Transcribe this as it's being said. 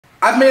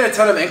I've made a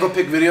ton of ankle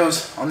pick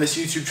videos on this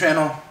YouTube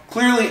channel.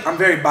 Clearly, I'm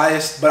very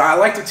biased, but I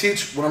like to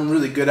teach what I'm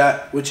really good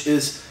at, which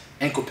is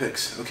ankle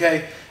picks,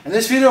 okay? In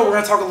this video, we're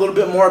gonna talk a little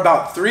bit more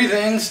about 3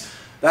 things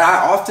that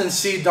I often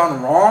see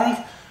done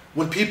wrong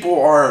when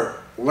people are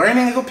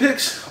learning ankle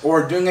picks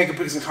or doing ankle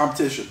picks in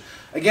competition.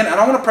 Again, and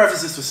I wanna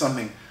preface this with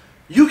something.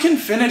 You can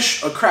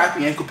finish a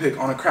crappy ankle pick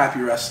on a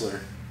crappy wrestler.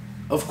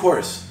 Of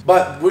course,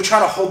 but we're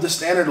trying to hold the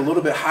standard a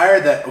little bit higher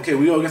that, okay,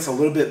 we go against a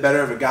little bit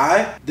better of a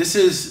guy. This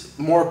is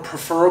more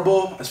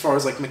preferable as far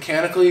as like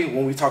mechanically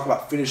when we talk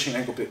about finishing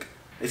ankle pick.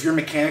 If your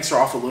mechanics are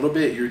off a little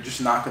bit, you're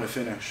just not gonna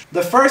finish.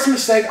 The first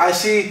mistake I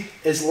see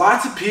is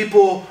lots of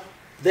people,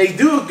 they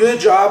do a good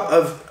job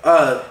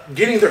of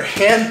getting their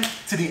hand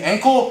to the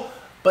ankle,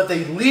 but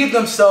they leave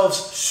themselves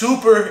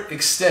super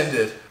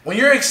extended. When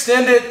you're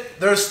extended,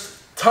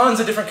 there's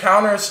tons of different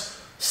counters,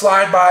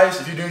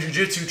 slide-bys, if you're doing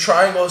jiu-jitsu,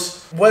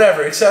 triangles,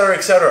 whatever, etc.,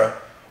 etc.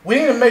 We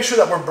need to make sure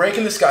that we're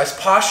breaking this guy's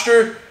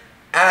posture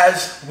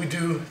as we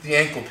do the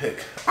ankle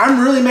pick.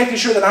 I'm really making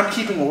sure that I'm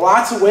keeping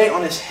lots of weight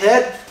on his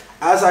head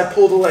as I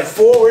pull the leg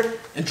forward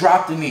and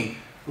drop the knee.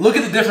 Look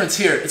at the difference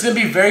here. It's gonna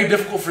be very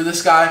difficult for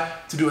this guy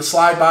to do a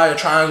slide-by, a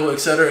triangle,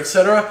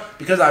 etc.,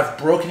 because I've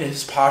broken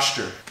his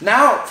posture.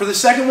 Now, for the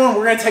second one,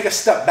 we're gonna take a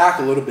step back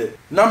a little bit.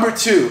 Number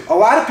 2, a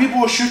lot of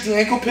people will shoot the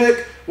ankle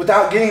pick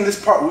without getting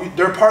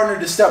their partner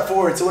to step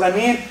forward. So what I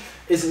mean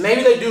is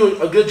maybe they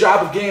do a good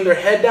job of getting their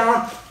head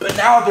down, but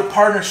now their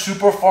partner's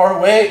super far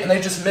away and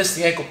they just miss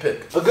the ankle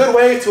pick. A good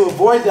way to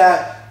avoid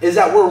that is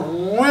that we're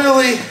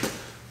really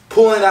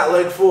pulling that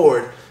leg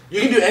forward.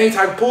 You can do any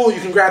type of pull. You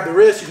can grab the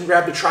wrist, you can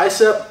grab the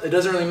tricep. It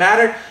doesn't really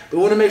matter. But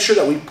we want to make sure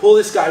that we pull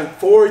this guy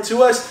forward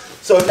to us.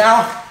 So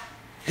now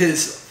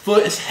his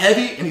foot is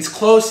heavy and he's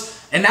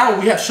close. And now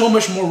we have so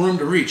much more room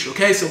to reach,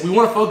 okay? So we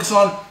want to focus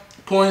on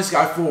pulling this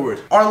guy forward.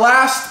 Our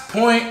last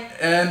point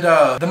and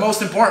the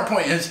most important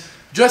point is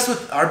just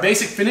with our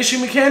basic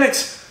finishing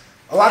mechanics,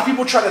 a lot of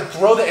people try to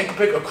throw the ankle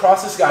pick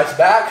across this guy's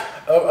back.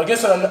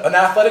 Against an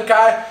athletic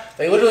guy,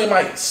 they literally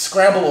might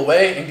scramble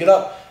away and get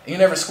up and you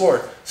never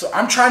score. So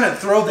I'm trying to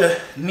throw the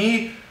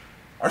knee,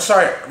 or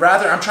sorry,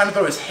 rather I'm trying to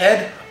throw his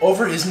head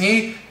over his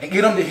knee and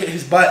get him to hit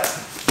his butt.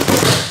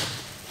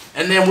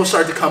 And then we'll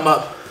start to come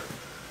up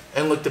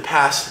and look to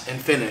pass and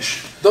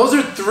finish. Those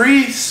are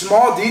 3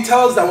 small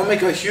details that will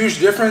make a huge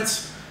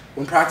difference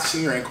when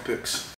practicing your ankle picks.